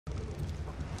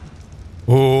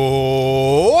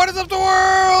Oh, what is up, the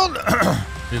world?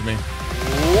 Excuse me.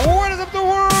 What is up, the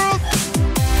world?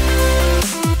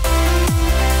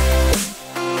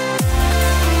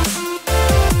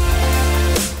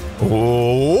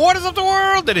 Oh, what is up, the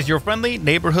world? It is your friendly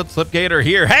neighborhood Slipgator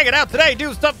here, hanging out today,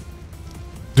 doing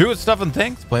stuff and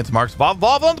things, playing some Ark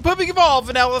Evolve on the Pooping Evolve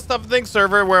vanilla stuff and things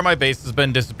server where my base has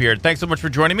been disappeared. Thanks so much for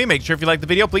joining me. Make sure if you like the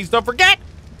video, please don't forget,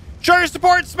 show your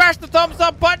support, smash the thumbs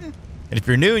up button. And if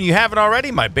you're new and you haven't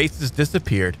already, my base has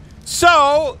disappeared.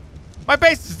 So, my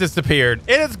base has disappeared.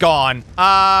 It is gone.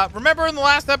 Remember in the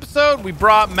last episode, we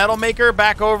brought Metal Maker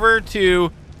back over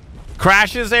to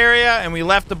Crash's area, and we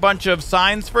left a bunch of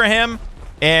signs for him.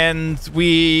 And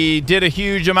we did a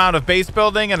huge amount of base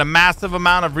building and a massive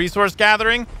amount of resource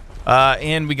gathering.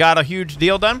 And we got a huge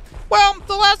deal done. Well,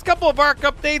 the last couple of Ark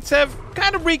updates have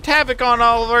kind of wreaked havoc on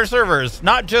all of our servers.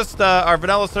 Not just our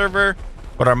vanilla server,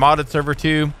 but our modded server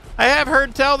too. I have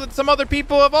heard tell that some other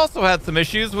people have also had some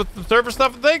issues with the server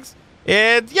stuff and things.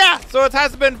 And yeah, so it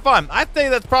hasn't been fun. I think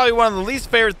that's probably one of the least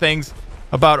favorite things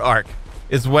about Ark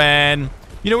is when,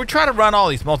 you know, we try to run all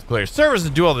these multiplayer servers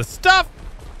and do all this stuff.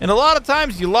 And a lot of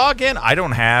times you log in, I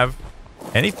don't have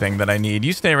anything that I need.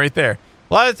 You stay right there.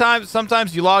 A lot of times,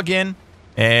 sometimes you log in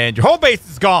and your whole base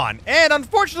is gone. And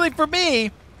unfortunately for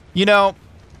me, you know,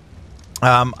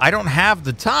 I don't have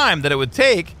the time that it would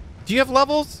take. Do you have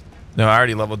levels? No, I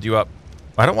already leveled you up.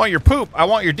 I don't want your poop. I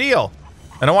want your deal.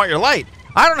 I don't want your light.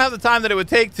 I don't have the time that it would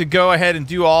take to go ahead and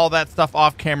do all that stuff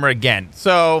off camera again.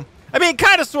 So, I mean,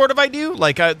 kind of, sort of I do.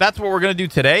 Like, that's what we're going to do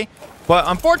today. But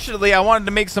unfortunately, I wanted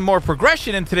to make some more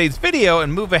progression in today's video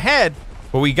and move ahead.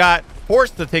 But we got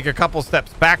forced to take a couple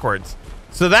steps backwards.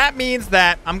 So that means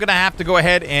that I'm going to have to go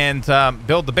ahead and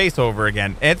build the base over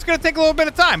again. And it's going to take a little bit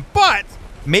of time. But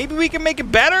maybe we can make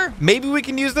it better. Maybe we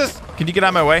can use this. Can you get out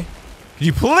of my way? Could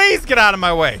you please get out of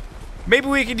my way? Maybe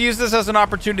we could use this as an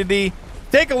opportunity.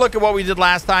 Take a look at what we did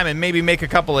last time and maybe make a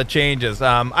couple of changes.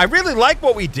 I really like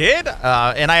what we did,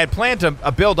 and I had planned to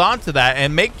build onto that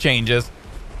and make changes,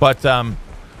 but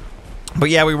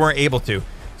yeah, we weren't able to.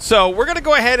 So we're gonna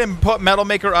go ahead and put Metal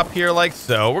Maker up here like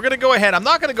so. We're gonna go ahead. I'm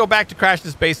not gonna go back to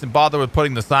Crash's base and bother with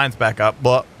putting the signs back up.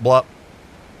 Blup, blup,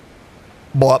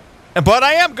 blup. But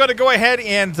I am gonna go ahead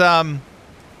and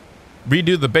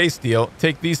redo the base deal.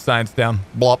 Take these signs down.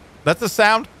 Blup. That's the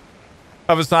sound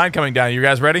of a sign coming down. You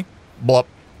guys ready? Blup.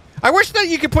 I wish that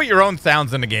you could put your own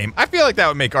sounds in the game. I feel like that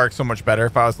would make Ark so much better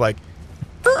if I was like,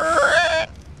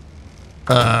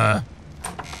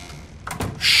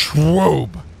 Schwoob.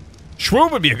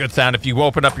 Schwoob would be a good sound if you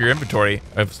open up your inventory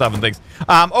of stuff and things.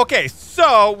 Okay,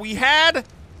 so we had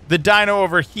the dino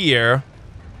over here.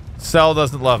 Cell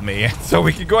doesn't love me. So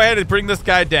we could go ahead and bring this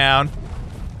guy down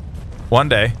one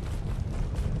day.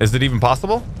 Is it even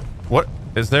possible? What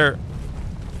is there?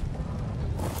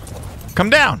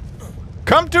 Come down.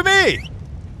 Come to me.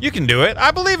 You can do it. I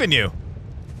believe in you.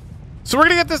 So we're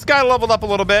going to get this guy leveled up a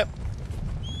little bit.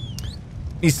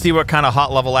 Let me see what kind of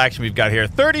hot level action we've got here.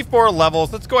 34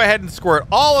 levels. Let's go ahead and squirt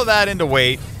all of that into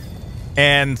weight.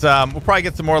 And we'll probably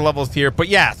get some more levels here. But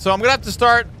yeah, so I'm going to have to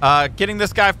start getting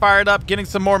this guy fired up, getting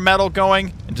some more metal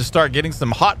going, and just start getting some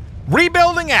hot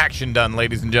rebuilding action done,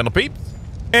 ladies and gentle peeps.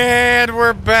 And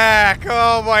we're back.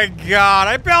 Oh my god.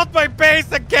 I built my base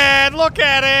again. Look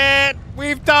at it.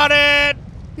 We've done it.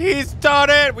 He's done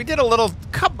it. We did a little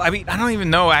cup. I mean, I don't even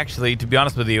know, actually, to be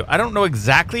honest with you. I don't know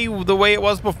exactly the way it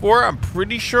was before. I'm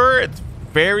pretty sure it's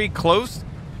very close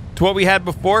to what we had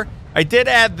before. I did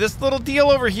add this little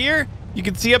deal over here. You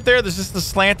can see up there, there's just a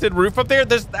slanted roof up there.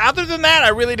 Other than that, I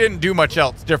really didn't do much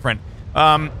else different.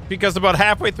 Because about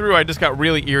halfway through, I just got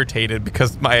really irritated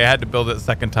because I had to build it a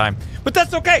second time. But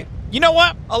that's okay. You know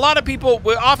what? A lot of people,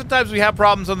 oftentimes we have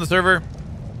problems on the server.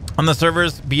 On the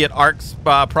servers, be it Ark's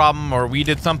problem or we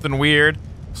did something weird.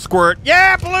 Squirt.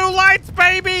 Yeah, blue lights,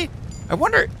 baby! I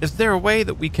wonder, is there a way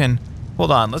that we can...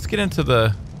 Hold on, let's get into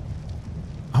the...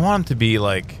 I want them to be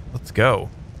like... Let's go.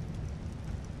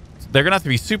 They're going to have to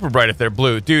be super bright if they're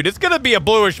blue. Dude, it's going to be a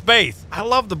bluish base. I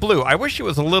love the blue. I wish it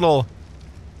was a little...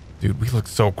 Dude, we look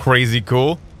so crazy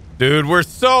cool. Dude, we're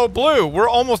so blue. We're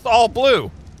almost all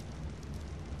blue.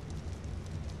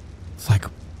 It's like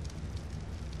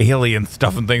alien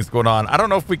stuff and things going on. I don't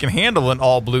know if we can handle an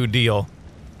all blue deal.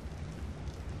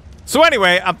 So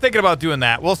anyway, I'm thinking about doing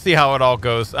that. We'll see how it all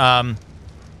goes. I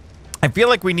feel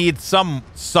like we need some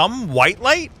white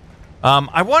light.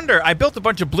 I wonder, I built a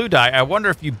bunch of blue dye. I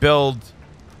wonder if you build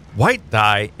white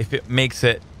dye, if it makes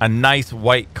it a nice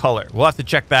white color. We'll have to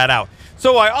check that out.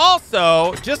 So I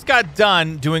also just got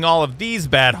done doing all of these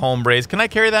bad hombres. Can I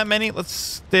carry that many? Let's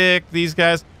stick these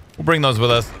guys. We'll bring those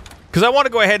with us because I want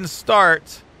to go ahead and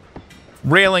start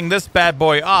railing this bad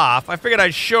boy off. I figured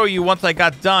I'd show you once I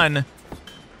got done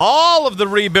all of the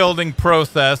rebuilding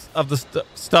process of the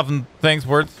stuff and things.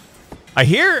 Words. I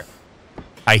hear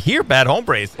bad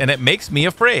hombres, and it makes me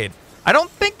afraid. I don't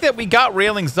think that we got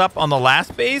railings up on the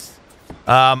last base.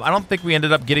 I don't think we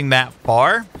ended up getting that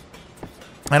far.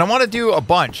 And I want to do a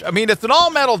bunch. I mean, it's an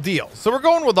all-metal deal, so we're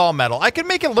going with all-metal. I could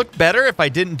make it look better if I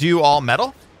didn't do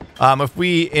all-metal. If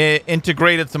we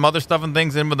integrated some other stuff and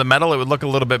things in with the metal, it would look a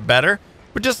little bit better.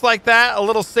 But just like that, a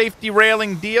little safety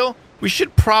railing deal, we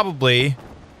should probably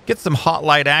get some hot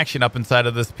light action up inside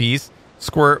of this piece.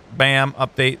 Squirt, bam,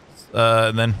 update,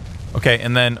 and then... Okay,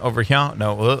 and then over here,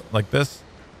 no, like this.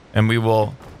 And we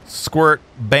will squirt,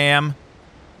 bam,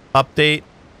 update.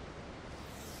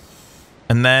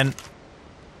 And then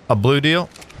a blue deal.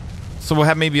 So we'll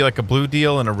have maybe like a blue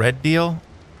deal and a red deal.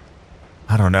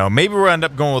 I don't know. Maybe we'll end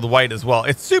up going with white as well.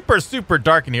 It's super, super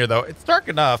dark in here, though. It's dark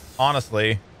enough,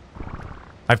 honestly.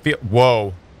 I feel...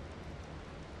 Whoa.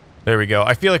 There we go.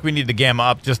 I feel like we need to gamma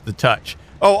up just a touch.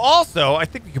 Oh, also, I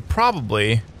think we could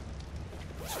probably...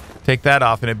 take that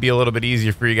off and it'd be a little bit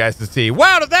easier for you guys to see.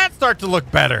 Wow, did that start to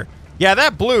look better? Yeah,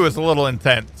 that blue is a little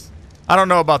intense. I don't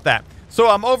know about that. So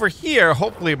I'm over here,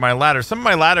 hopefully my ladders. Some of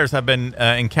my ladders have been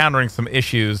encountering some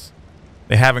issues.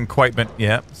 They haven't quite been,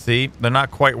 yeah, see? They're not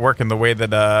quite working the way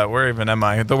that, where even am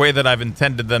I? The way that I've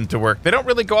intended them to work. They don't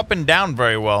really go up and down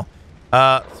very well.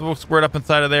 So we'll squirt up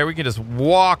inside of there. We can just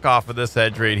walk off of this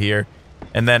edge right here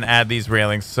and then add these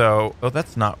railings. So, oh,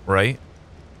 that's not right.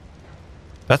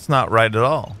 That's not right at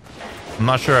all. I'm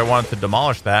not sure I wanted to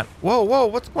demolish that. Whoa, whoa,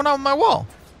 what's going on with my wall?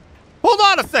 Hold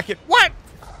on a second. What?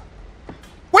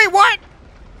 Wait, what?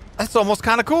 That's almost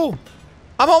kind of cool.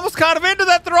 I'm almost kind of into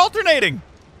that they're alternating.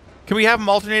 Can we have them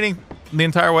alternating the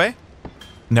entire way?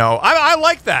 No, I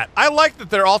like that. I like that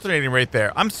they're alternating right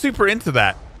there. I'm super into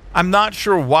that. I'm not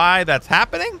sure why that's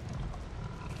happening.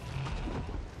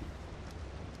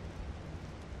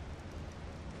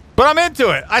 But I'm into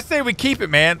it. I say we keep it,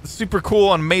 man. Super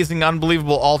cool, amazing,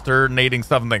 unbelievable, alternating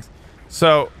stuff and things.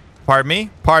 So, pardon me,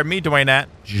 Dwayne.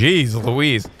 Jeez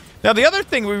Louise. Now, the other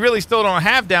thing we really still don't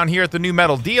have down here at the new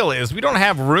metal deal is we don't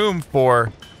have room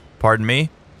for, pardon me,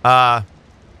 we don't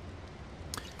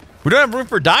have room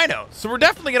for dinos. So we're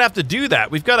definitely going to have to do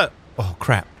that. We've got to, oh,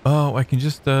 crap. Oh, I can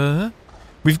just,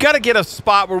 we've got to get a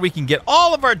spot where we can get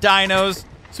all of our dinos.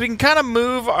 So we can kind of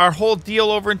move our whole deal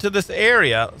over into this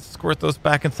area. Let's squirt those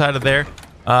back inside of there.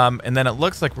 And then it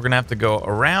looks like we're going to have to go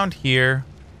around here,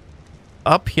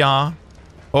 up here,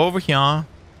 over here,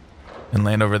 and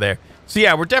land over there. So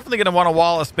yeah, we're definitely going to want to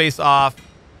wall a space off.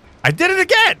 I did it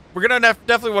again. We're going to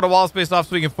definitely want to wall a space off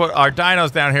so we can put our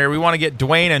dinos down here. We want to get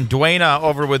Dwayne and Dwayna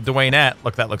over with Dwaynette.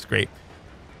 Look, that looks great.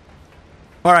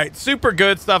 All right, super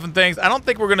good stuff and things. I don't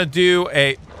think we're going to do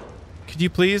a... Could you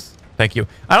please... Thank you.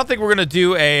 I don't think we're going to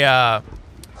do a,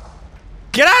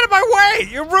 get out of my way!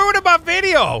 You're ruining my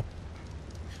video!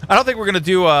 I don't think we're going to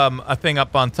do a thing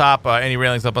up on top, any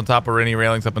railings up on top or any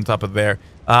railings up on top of there.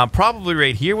 Probably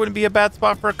right here wouldn't be a bad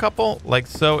spot for a couple. Like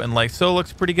so and like so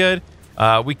looks pretty good.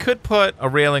 We could put a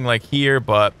railing like here,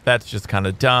 but that's just kind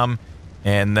of dumb.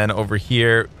 And then over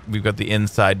here, we've got the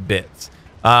inside bits.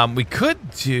 We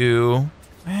could do...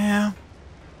 Yeah,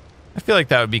 I feel like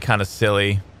that would be kind of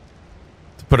silly.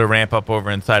 Put a ramp up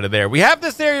over inside of there. We have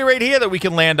this area right here that we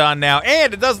can land on now,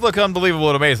 and it does look unbelievable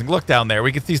and amazing. Look down there.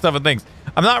 We can see stuff and things.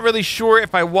 I'm not really sure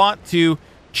if I want to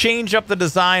change up the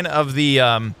design of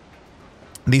the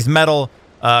these metal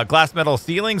glass metal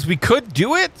ceilings. We could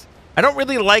do it. I don't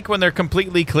really like when they're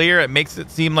completely clear. It makes it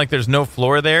seem like there's no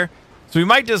floor there. So we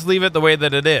might just leave it the way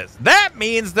that it is. That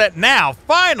means that now,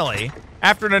 finally,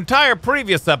 after an entire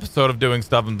previous episode of doing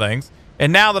stuff and things,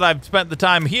 and now that I've spent the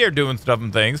time here doing stuff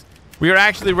and things, we are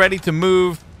actually ready to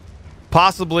move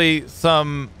possibly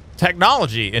some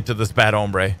technology into this bad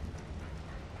hombre.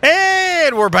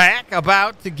 And we're back,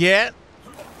 about to get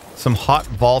some hot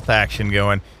vault action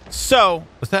going. So,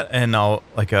 was that an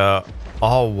like a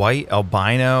all white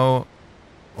albino?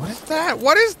 What is that?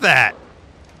 What is that?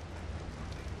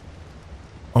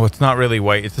 Oh, it's not really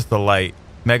white. It's just a light.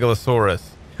 Megalosaurus.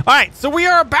 All right, so we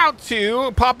are about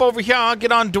to pop over here,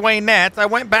 get on Dwaynette. I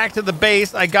went back to the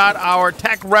base. I got our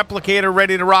tech replicator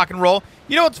ready to rock and roll.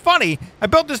 You know what's funny? I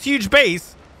built this huge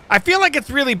base. I feel like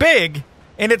it's really big,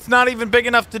 and it's not even big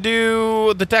enough to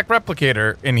do the tech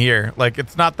replicator in here. Like,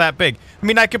 it's not that big. I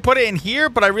mean, I could put it in here,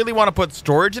 but I really want to put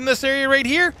storage in this area right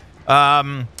here.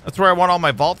 That's where I want all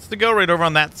my vaults to go, right over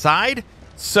on that side.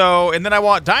 So, and then I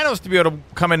want dinos to be able to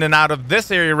come in and out of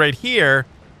this area right here.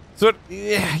 So,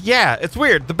 yeah, it's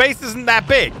weird. The base isn't that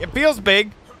big. It feels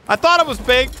big. I thought it was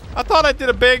big. I thought I did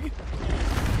a big,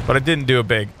 but I didn't do a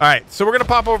big. All right, so we're going to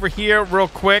pop over here real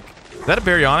quick. Is that a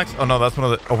baryonyx? Oh, no, that's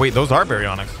one of the... Oh, wait, those are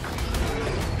baryonyx.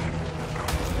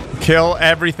 Kill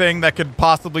everything that could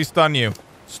possibly stun you.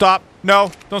 Stop.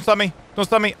 No, don't stun me. Don't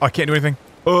stun me. Oh, I can't do anything.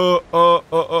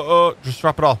 Just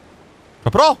drop it all.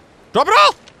 Drop it all. Drop it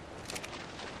all.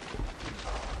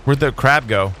 Where'd the crab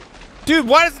go? Dude,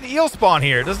 why does an eel spawn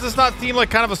here? Does this not seem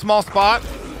like kind of a small spot?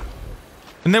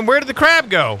 And then where did the crab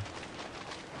go?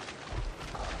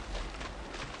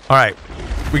 All right.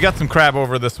 We got some crab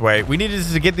over this way. We needed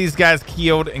to get these guys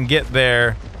keeled and get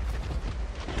their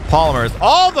polymers.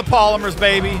 All the polymers,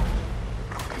 baby.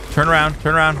 Turn around.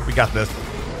 Turn around. We got this.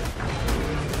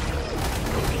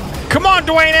 Come on,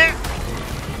 Dwayne.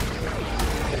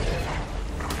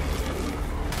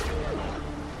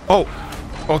 Oh.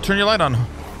 Oh, turn your light on.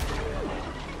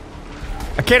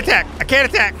 I can't attack. I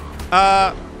can't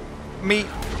attack. Meat.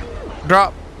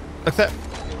 Drop. Accept.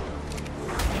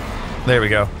 There we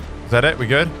go. Is that it? We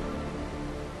good?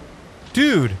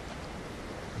 Dude.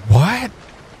 What?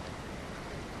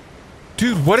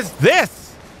 Dude, what is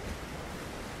this?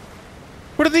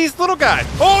 What are these little guys?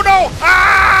 Oh, no.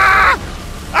 Ah!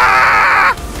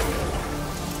 Ah!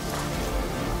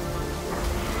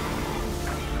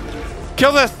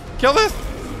 Kill this. Kill this.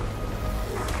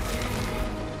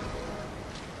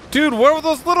 Dude, what were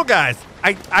those little guys?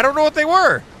 I don't know what they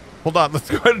were. Hold on, let's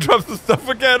go ahead and drop some stuff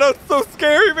again. That's so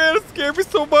scary, man. It scared me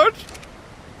so much.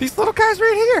 These little guys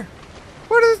right here.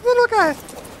 What are these little guys?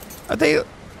 Are they...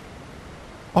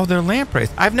 Oh, they're lampreys.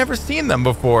 I've never seen them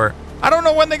before. I don't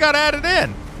know when they got added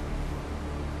in.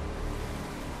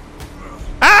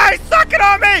 Ah, he's sucking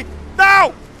on me!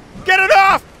 No! Get it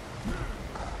off!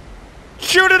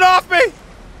 Shoot it off me!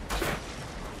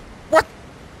 What?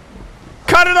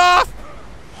 Cut it off!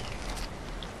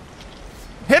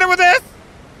 Hit it with this!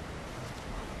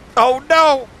 Oh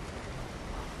no!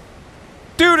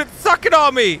 Dude, it's sucking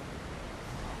on me!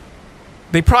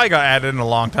 They probably got added in a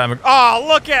long time ago. Oh,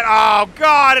 look at... Oh,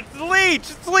 God, it's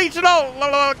leech! It's leeching!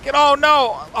 Oh,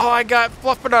 no! Oh, I got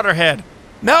fluff another head.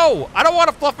 No! I don't want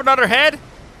to fluff another head!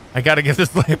 I gotta get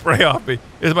this lamprey off me.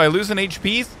 Am I losing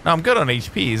HPs? No, I'm good on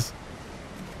HPs.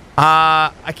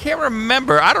 I can't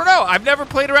remember. I don't know. I've never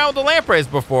played around with the lampreys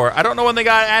before. I don't know when they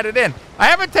got added in. I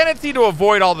have a tendency to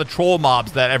avoid all the troll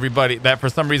mobs that for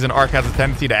some reason Ark has a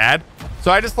tendency to add.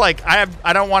 So I just like,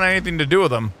 I don't want anything to do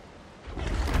with them.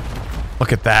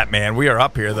 Look at that, man. We are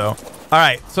up here though. All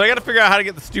right. So I got to figure out how to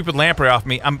get the stupid lamprey off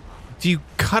me. Do you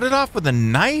cut it off with a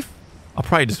knife? I'll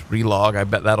probably just relog. I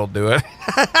bet that'll do it.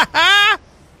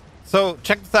 So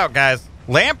check this out, guys.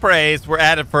 Lampreys were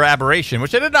added for Aberration,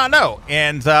 which I did not know.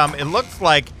 And it looks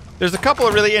like there's a couple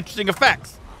of really interesting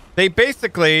effects. They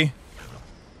basically...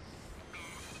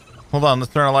 Hold on,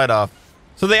 let's turn our light off.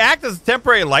 So they act as a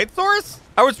temporary light source?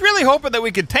 I was really hoping that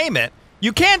we could tame it.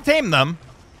 You can tame them.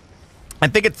 I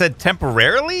think it said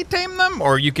temporarily tame them,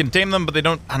 or you can tame them, but they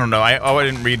don't... I don't know. I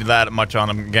didn't read that much on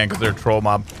them, again, because they're a troll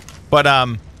mob. But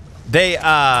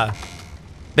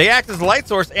they act as a light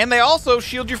source, and they also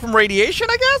shield you from radiation,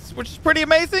 I guess, which is pretty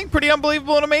amazing, pretty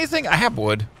unbelievable and amazing. I have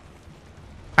wood.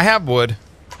 I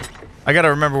got to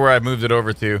remember where I moved it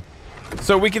over to.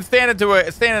 So we can stand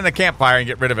in a campfire and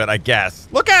get rid of it, I guess.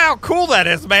 Look at how cool that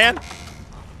is, man.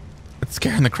 It's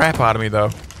scaring the crap out of me,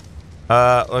 though.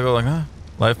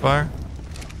 Live fire.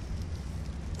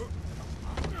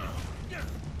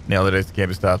 Nailed it. Can't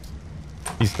be stopped.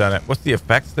 He's done it. What's the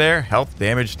effects there? Health,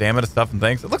 damage, stamina, stuff, and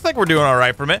things. It looks like we're doing all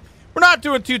right from it. We're not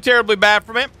doing too terribly bad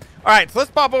from it. All right, so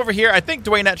let's pop over here. I think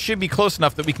Dwayne should be close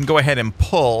enough that we can go ahead and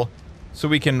pull so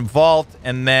we can vault,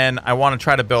 and then I want to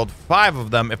try to build 5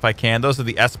 of them if I can. Those are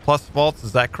the S+ vaults.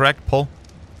 Is that correct? Pull.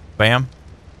 Bam.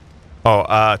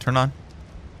 Oh, turn on.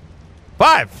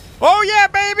 5. Oh, yeah,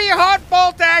 baby. Hot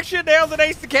vault action. Nails and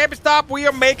ace the camping stop. We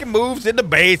are making moves in the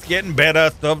base, getting better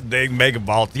stuff, making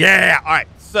vaults. Yeah. All right,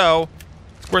 so...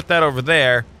 Squirt that over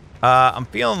there. I'm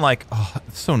feeling like, oh,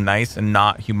 it's so nice and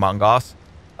not humongous.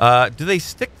 Do they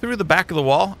stick through the back of the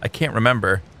wall? I can't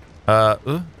remember.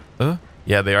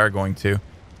 Yeah, they are going to.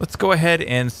 Let's go ahead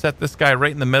and set this guy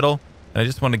right in the middle. And I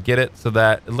just want to get it so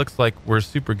that it looks like we're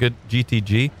super good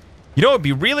GTG. You know what would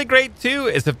be really great too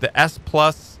is if the S+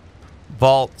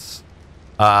 vaults,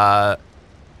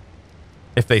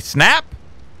 if they snap.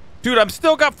 Dude, I'm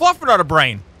still got fluffing on a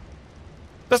brain.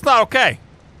 That's not okay.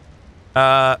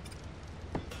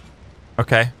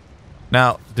 Okay.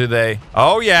 Now, do they...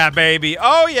 Oh, yeah, baby.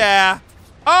 Oh, yeah.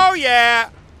 Oh, yeah.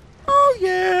 Oh,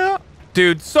 yeah.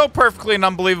 Dude, so perfectly and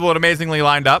unbelievable and amazingly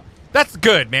lined up. That's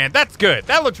good, man. That's good.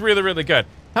 That looks really, really good.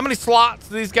 How many slots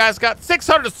do these guys got?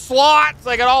 600 slots.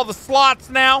 I got all the slots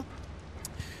now.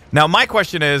 Now, my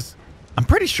question is, I'm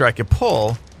pretty sure I could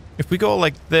pull if we go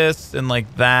like this and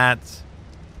like that.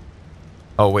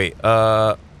 Oh, wait.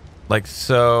 Like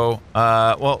so.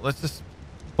 Well, let's just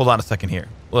hold on a second here.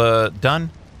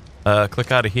 Done.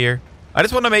 Click out of here. I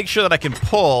just want to make sure that I can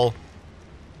pull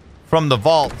from the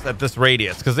vaults at this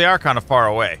radius because they are kind of far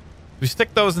away. We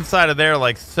stick those inside of there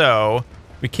like so.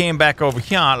 We came back over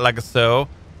here like so.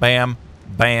 Bam,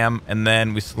 bam, and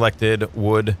then we selected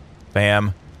wood.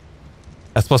 Bam.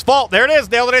 S plus vault. There it is.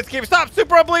 Nailed it. Escape. Stop.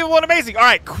 Super unbelievable and amazing. All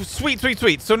right. Sweet, sweet,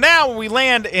 sweet. So now when we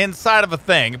land inside of a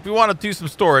thing, if we want to do some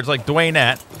storage like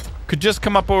Dwayne could just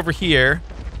come up over here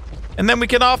and then we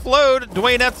can offload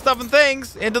Dwayne stuff and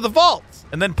things into the vaults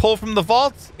and then pull from the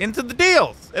vaults into the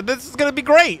deals. And this is going to be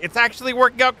great. It's actually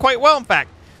working out quite well, in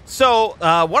fact. So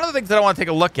one of the things that I want to take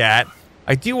a look at,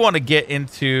 I do want to get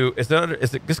into, is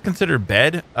it just considered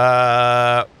bed?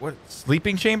 What,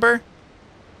 sleeping chamber?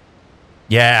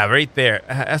 Yeah, right there.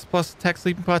 S plus tech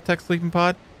sleeping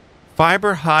pod.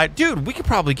 Fiber hide. Dude, we could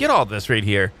probably get all this right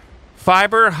here.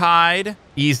 Fiber hide,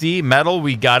 easy. Metal,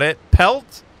 we got it.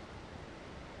 Pelt.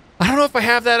 I don't know if I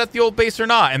have that at the old base or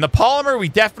not. And the polymer, we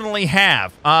definitely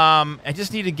have. I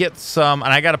just need to get some,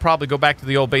 and I got to probably go back to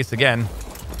the old base again.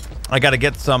 I got to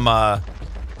get some other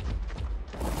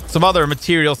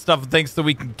material stuff and things so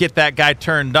we can get that guy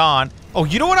turned on. Oh,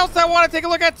 you know what else I want to take a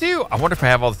look at too? I wonder if I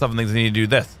have all the stuff and things I need to do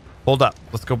this. Hold up.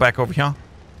 Let's go back over here.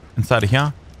 Inside of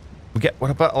here.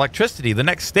 What about electricity? The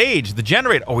next stage, the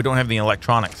generator. Oh, we don't have any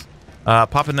electronics.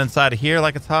 Popping inside of here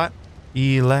like it's hot.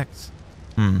 Elex.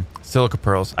 Silica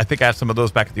pearls. I think I have some of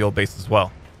those back at the old base as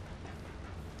well.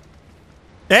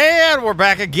 And we're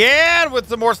back again with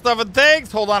some more stuff and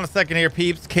things. Hold on a second here,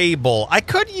 peeps. Cable. I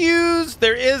could use,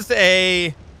 there is a,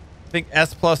 I think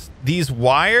S plus these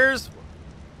wires.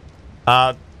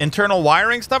 Internal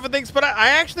wiring stuff and things, but I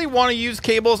actually want to use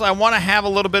cables. I want to have a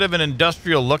little bit of an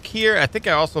industrial look here. I think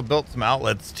I also built some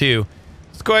outlets too.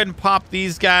 Let's go ahead and pop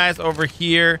these guys over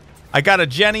here. I got a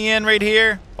Jenny in right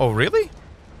here. Oh, really?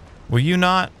 Will you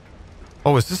not?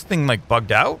 Oh, is this thing like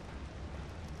bugged out?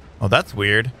 Oh, that's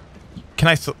weird. Can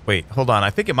I, wait, hold on. I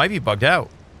think it might be bugged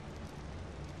out.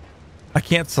 I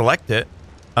can't select it.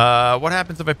 What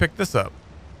happens if I pick this up?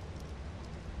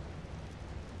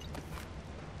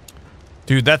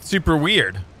 Dude, that's super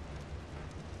weird.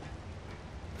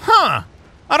 Huh.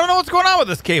 I don't know what's going on with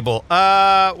this cable.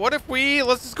 What if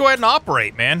let's just go ahead and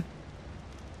operate, man.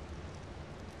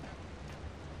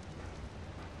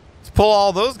 Let's pull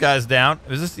all those guys down.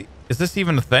 Is this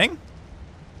even a thing?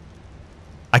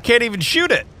 I can't even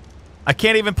shoot it. I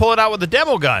can't even pull it out with a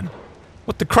demo gun.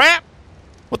 What the crap?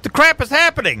 What the crap is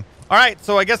happening? All right,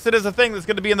 so I guess it is a thing that's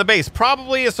going to be in the base.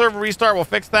 Probably a server restart will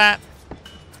fix that.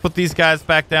 Put these guys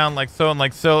back down like so and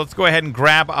like so. Let's go ahead and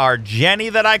grab our Jenny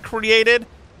that I created.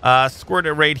 Squirt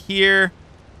it right here.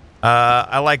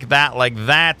 I like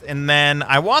that. And then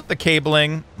I want the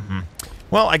cabling.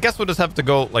 Well, I guess we'll just have to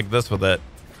go like this with it.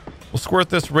 We'll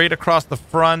squirt this right across the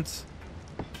front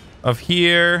of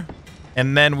here.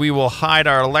 And then we will hide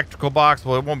our electrical box.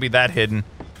 Well, it won't be that hidden.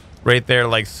 Right there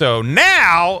like so.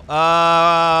 Now,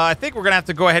 I think we're going to have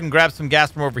to go ahead and grab some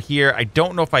gas from over here. I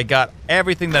don't know if I got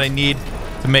everything that I need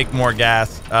to make more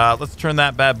gas. Let's turn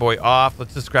that bad boy off.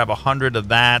 Let's just grab 100 of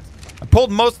that. I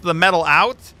pulled most of the metal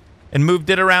out and moved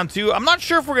it around too. I'm not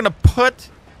sure if we're going to put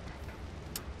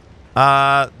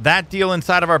that deal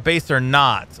inside of our base or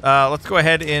not. Let's go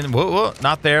ahead and, whoa,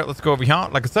 not there. Let's go over here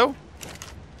like so.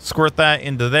 Squirt that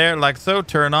into there like so.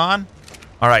 Turn on.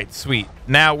 All right, sweet.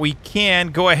 Now we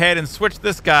can go ahead and switch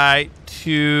this guy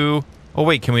to, oh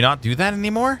wait, can we not do that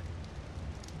anymore?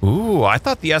 Ooh, I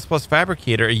thought the S plus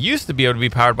fabricator, it used to be able to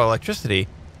be powered by electricity.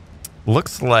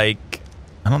 Looks like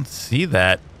I don't see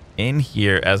that in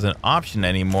here as an option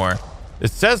anymore. It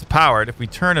says powered. If we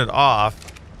turn it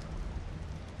off,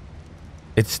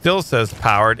 it still says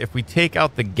powered. If we take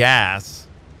out the gas.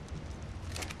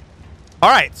 All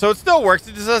right, so it still works.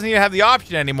 It just doesn't even have the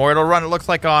option anymore. It'll run, it looks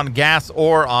like, on gas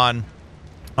or on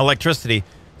electricity.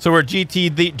 So we're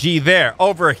GTG there.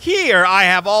 Over here, I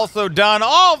have also done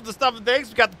all of the stuff and things.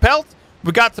 We got the pelts.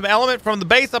 We got some element from the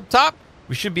base up top.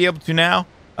 We should be able to now.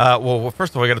 Well,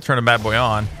 first of all, we got to turn the bad boy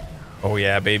on. Oh,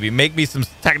 yeah, baby. Make me some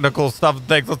technical stuff and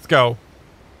things. Let's go.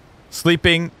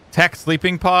 Sleeping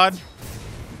pod.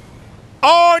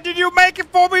 Oh, did you make it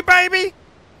for me, baby?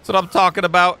 That's what I'm talking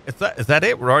about. Is that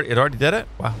it? It already did it?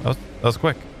 Wow, that was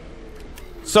quick.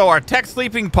 So our tech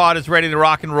sleeping pod is ready to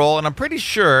rock and roll, and I'm pretty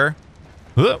sure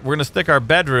we're going to stick our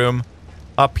bedroom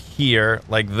up here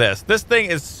like this. This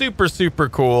thing is super, super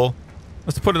cool.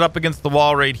 Let's put it up against the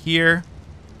wall right here.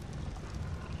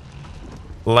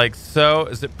 Like so.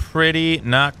 Is it pretty?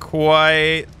 Not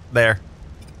quite. There.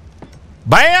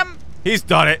 Bam! He's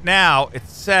done it. Now, it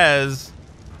says...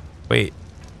 Wait.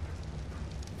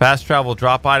 Fast travel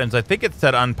drop items. I think it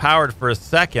said unpowered for a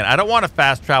second. I don't want to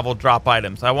fast travel drop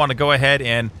items. I want to go ahead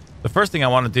and the first thing I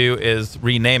want to do is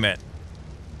rename it.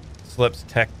 Slips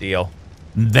Tech Deal.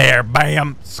 There,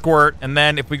 bam, squirt. And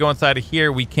then if we go inside of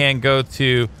here, we can go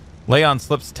to lay on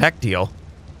Slips Tech Deal.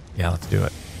 Yeah, let's do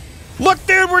it. Look,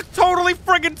 dude, we're totally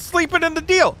friggin' sleeping in the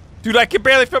deal. Dude, I can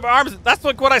barely fit my arms. That's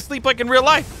like what I sleep like in real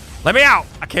life. Let me out.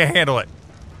 I can't handle it.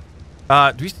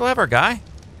 Do we still have our guy?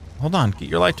 Hold on. Get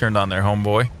your light turned on there,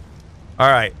 homeboy. All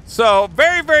right. So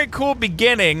very, very cool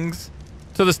beginnings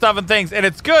to the stuff and things. And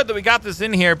it's good that we got this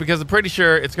in here because I'm pretty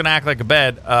sure it's going to act like a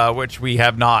bed, which we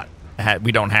have not had.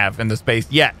 We don't have in the space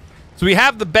yet. So we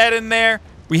have the bed in there.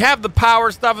 We have the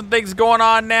power stuff and things going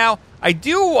on now. I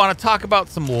do want to talk about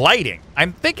some lighting.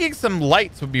 I'm thinking some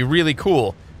lights would be really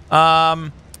cool. Let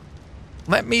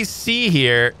me see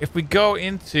here. If we go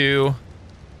into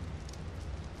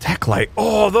tech light.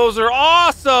 Oh, those are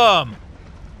awesome.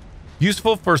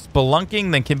 Useful for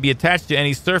spelunking, then can be attached to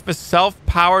any surface,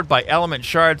 self-powered by element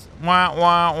shards. Wah,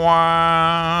 wah,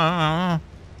 wah.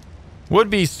 Would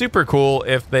be super cool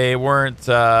if they weren't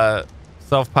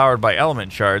self-powered by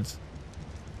element shards.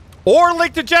 Or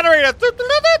linked to generator.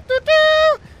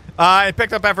 I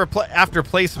picked up after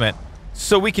placement.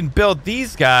 So we can build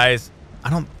these guys.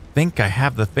 I don't think I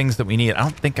have the things that we need. I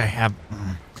don't think I have...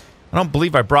 I don't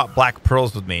believe I brought black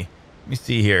pearls with me. Let me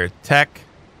see here. Tech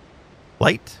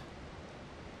light.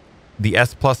 The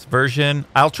S Plus version.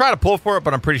 I'll try to pull for it,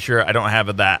 but I'm pretty sure I don't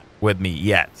have that with me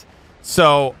yet.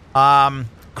 So,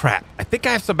 crap. I think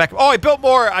I have some back. Oh, I built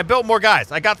more guys.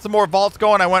 I got some more vaults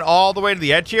going. I went all the way to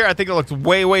the edge here. I think it looks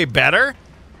way, way better.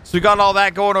 So we got all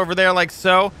that going over there like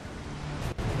so.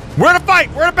 We're in a fight.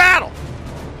 We're in a battle.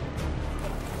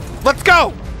 Let's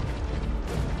go.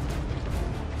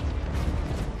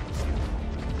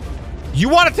 You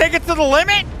want to take it to the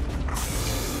limit?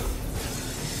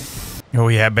 Oh,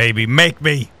 yeah, baby. Make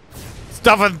me.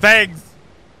 Stuff and things.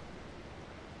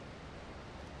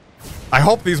 I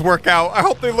hope these work out. I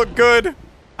hope they look good.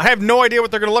 I have no idea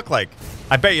what they're going to look like.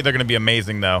 I bet you they're going to be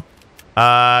amazing, though.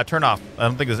 Turn off. I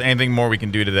don't think there's anything more we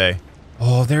can do today.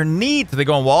 Oh, they're neat. Do they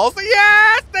go on walls?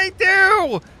 Yes, they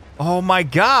do. Oh, my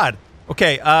God.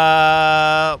 Okay.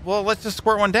 Well, let's just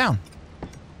squirt one down.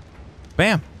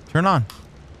 Bam. Turn on.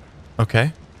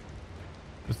 Okay.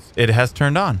 It has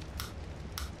turned on.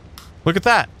 Look at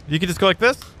that. You can just go like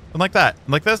this, and like that,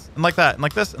 and like this, and like that, and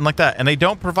like this, and like that. And they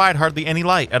don't provide hardly any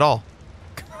light at all.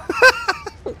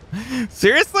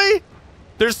 Seriously?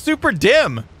 They're super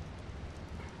dim.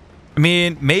 I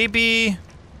mean, maybe...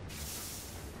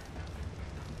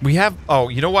 We have... Oh,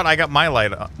 you know what? I got my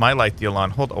light deal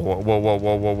on. Hold on.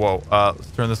 Whoa.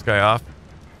 Let's turn this guy off.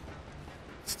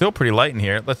 Still pretty light in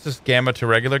here. Let's just gamma to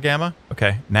regular gamma.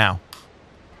 Okay, now.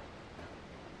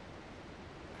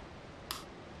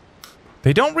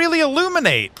 They don't really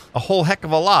illuminate a whole heck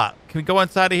of a lot. Can we go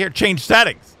inside of here? Change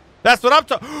settings. That's what I'm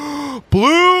talking.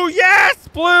 Blue. Yes,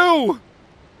 blue.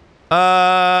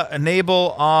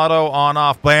 Enable auto on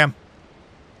off. Blam.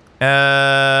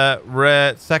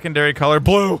 Red. Secondary color.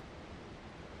 Blue.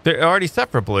 They're already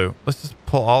set for blue. Let's just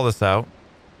pull all this out.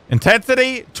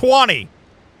 Intensity 20.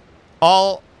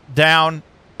 All down.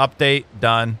 Update.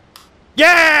 Done.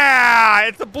 Yeah!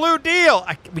 It's a blue deal.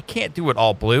 We can't do it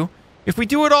all blue. If we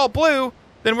do it all blue,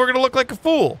 then we're going to look like a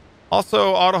fool.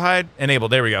 Also, auto hide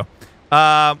enabled. There we go.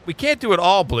 We can't do it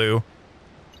all blue.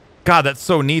 God, that's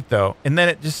so neat, though. And then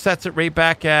it just sets it right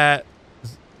back at...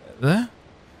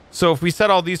 So if we set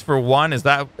all these for 1, is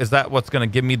that what's going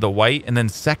to give me the white? And then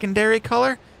secondary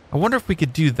color? I wonder if we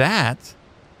could do that.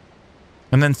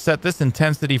 And then set this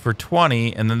intensity for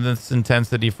 20, and then this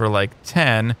intensity for like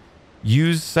 10.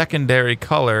 Use secondary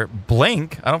color.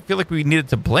 Blink. I don't feel like we need it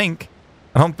to blink.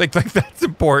 I don't think like that's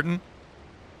important.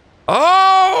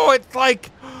 Oh, it's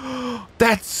like...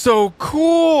 That's so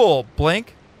cool.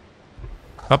 Blink.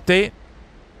 Update.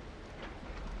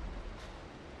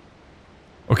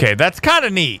 Okay, that's kind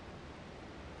of neat.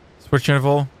 Switch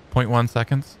interval, 0.1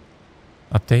 seconds.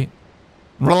 Update.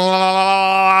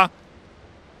 No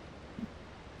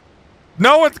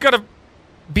one's going to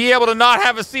be able to not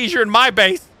have a seizure in my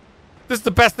base. This is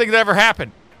the best thing that ever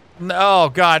happened. Oh,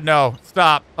 God, no.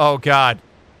 Stop. Oh, God.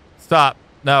 Stop.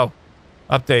 No.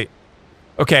 Update.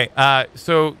 Okay,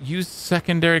 so use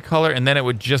secondary color, and then it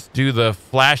would just do the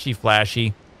flashy.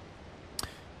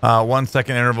 1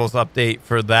 second intervals update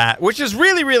for that, which is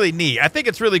really, really neat. I think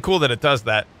it's really cool that it does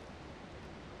that.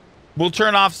 We'll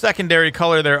turn off secondary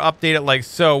color there, update it like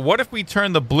so. What if we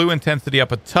turn the blue intensity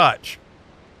up a touch?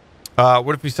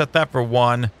 What if we set that for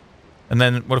 1? And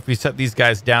then what if we set these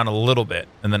guys down a little bit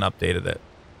and then updated it?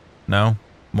 No?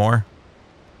 More?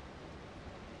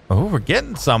 Oh, we're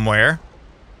getting somewhere.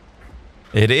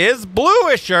 It is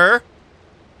bluisher.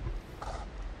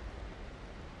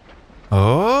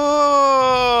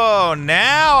 Oh,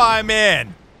 now I'm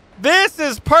in. This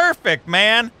is perfect,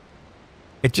 man.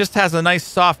 It just has a nice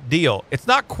soft deal. It's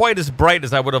not quite as bright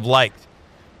as I would have liked.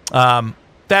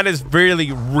 That is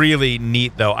really, really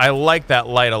neat, though. I like that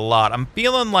light a lot. I'm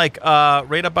feeling like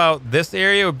right about this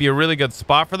area would be a really good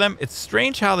spot for them. It's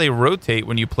strange how they rotate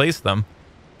when you place them.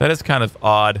 That is kind of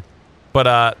odd,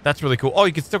 but that's really cool. Oh,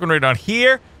 you can stick one right on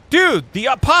here. Dude, the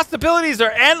possibilities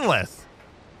are endless.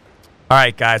 All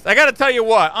right, guys, I got to tell you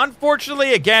what.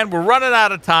 Unfortunately, again, we're running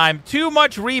out of time. Too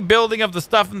much rebuilding of the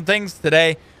stuff and things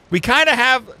today. We kind of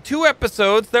have 2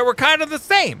 episodes that were kind of the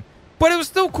same. But it was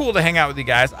still cool to hang out with you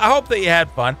guys. I hope that you had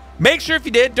fun. Make sure if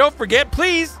you did, don't forget,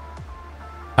 please,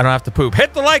 I don't have to poop.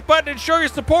 Hit the like button and show your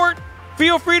support.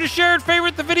 Feel free to share and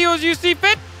favorite the videos you see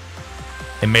fit.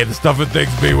 And may the stuff and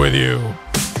things be with you.